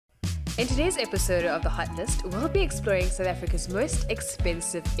In today's episode of The Hot List, we'll be exploring South Africa's most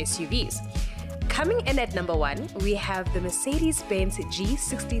expensive SUVs. Coming in at number 1, we have the Mercedes Benz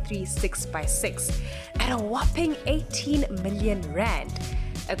G63 6x6 at a whopping 18 million rand.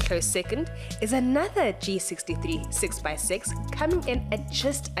 A close second is another G63 6x6 coming in at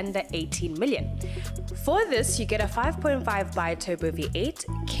just under 18 million. For this, you get a 5.5 biturbo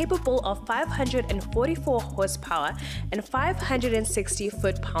V8 capable of 544 horsepower and 560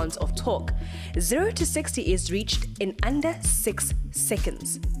 foot-pounds of torque. 0 to 60 is reached in under 6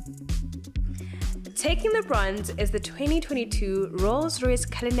 seconds. Taking the bronze is the 2022 Rolls Royce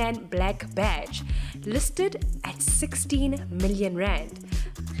Cullinan Black badge, listed at 16 million rand.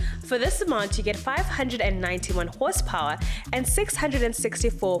 For this amount, you get 591 horsepower and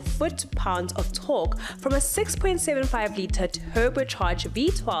 664 foot-pounds of torque from a 6.75-litre turbocharged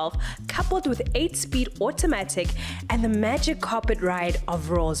V12 coupled with 8-speed automatic and the magic carpet ride of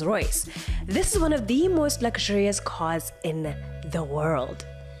Rolls Royce. This is one of the most luxurious cars in the world.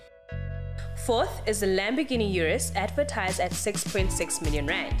 Fourth is the Lamborghini Urus, advertised at 6.6 million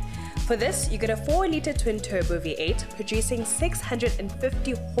rand. For this, you get a 4-litre twin-turbo V8 producing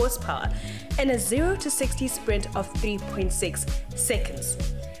 650 horsepower and a 0 to 60 sprint of 3.6 seconds.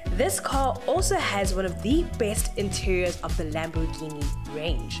 This car also has one of the best interiors of the Lamborghini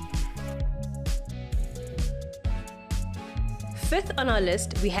range. Fifth on our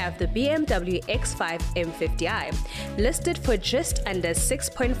list, we have the BMW X5 M50i, listed for just under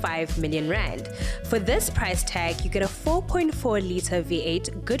 6.5 million rand. For this price tag, you get a 4.4-litre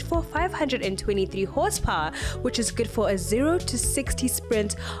V8 good for 523 horsepower, which is good for a 0 to 60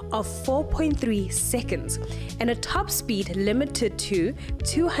 sprint of 4.3 seconds, and a top speed limited to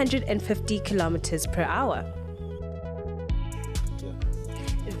 250 kilometers per hour.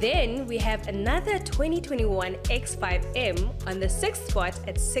 Then we have another 2021 X5M on the 6th spot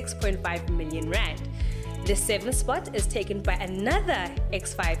at 6.5 million rand. The 7th spot is taken by another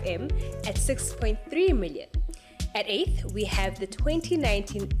X5M at 6.3 million. At 8th, we have the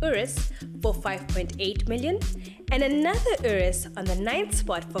 2019 Urus for 5.8 million and another Urus on the 9th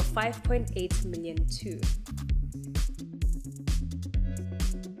spot for 5.8 million too.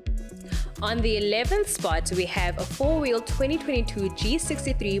 On the 11th spot, we have a 4-wheel 2022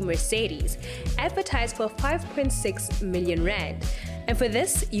 G63 Mercedes, advertised for 5.6 million rand. And for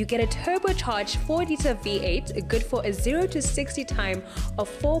this, you get a turbocharged 4-litre V8, good for a 0 to 60 time of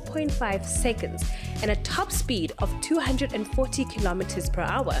 4.5 seconds, and a top speed of 240 kilometers per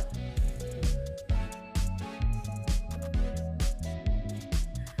hour.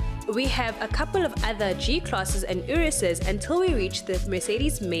 We have a couple of other G-classes and Uruses until we reach the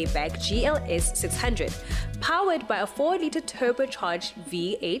Mercedes Maybach GLS 600, powered by a 4-litre turbocharged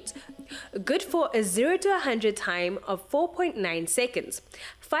V8, good for a 0 to 100 time of 4.9 seconds,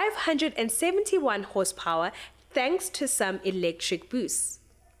 571 horsepower thanks to some electric boosts.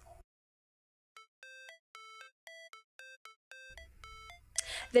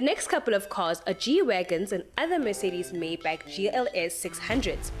 The next couple of cars are G-Wagons and other Mercedes Maybach GLS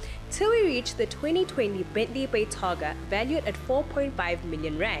 600s, till we reach the 2020 Bentley Bentayga valued at 4.5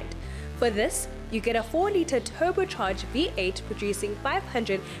 million rand. For this, you get a 4-litre turbocharged V8 producing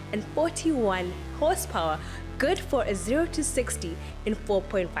 541 horsepower, good for a 0 to 60 in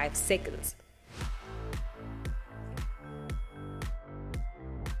 4.5 seconds.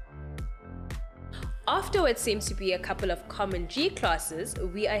 After what seems to be a couple of common G-classes,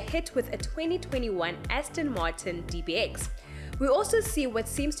 we are hit with a 2021 Aston Martin DBX. We also see what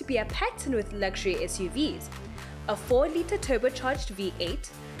seems to be a pattern with luxury SUVs. A 4-litre turbocharged V8,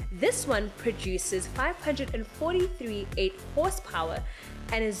 this one produces 543 horsepower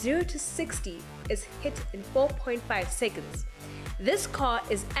and a 0 to 60 is hit in 4.5 seconds. This car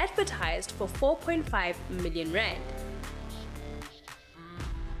is advertised for 4.5 million rand.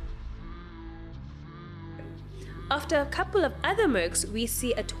 After a couple of other Mercs, we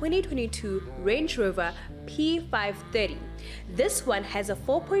see a 2022 Range Rover P530. This one has a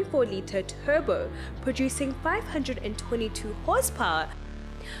 4.4-litre turbo producing 522 horsepower,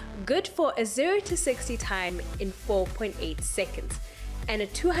 good for a 0 to 60 time in 4.8 seconds, and a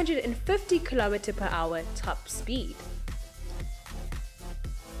 250 km per hour top speed.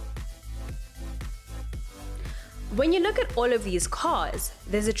 When you look at all of these cars,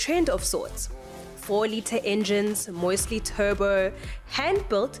 there's a trend of sorts. 4-litre engines, mostly turbo,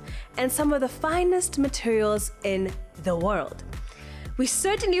 hand-built, and some of the finest materials in the world. We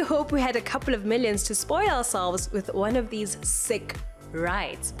certainly hope we had a couple of millions to spoil ourselves with one of these sick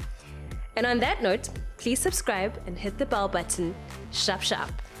rides. And on that note, please subscribe and hit the bell button. Sharp,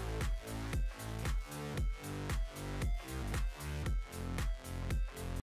 sharp.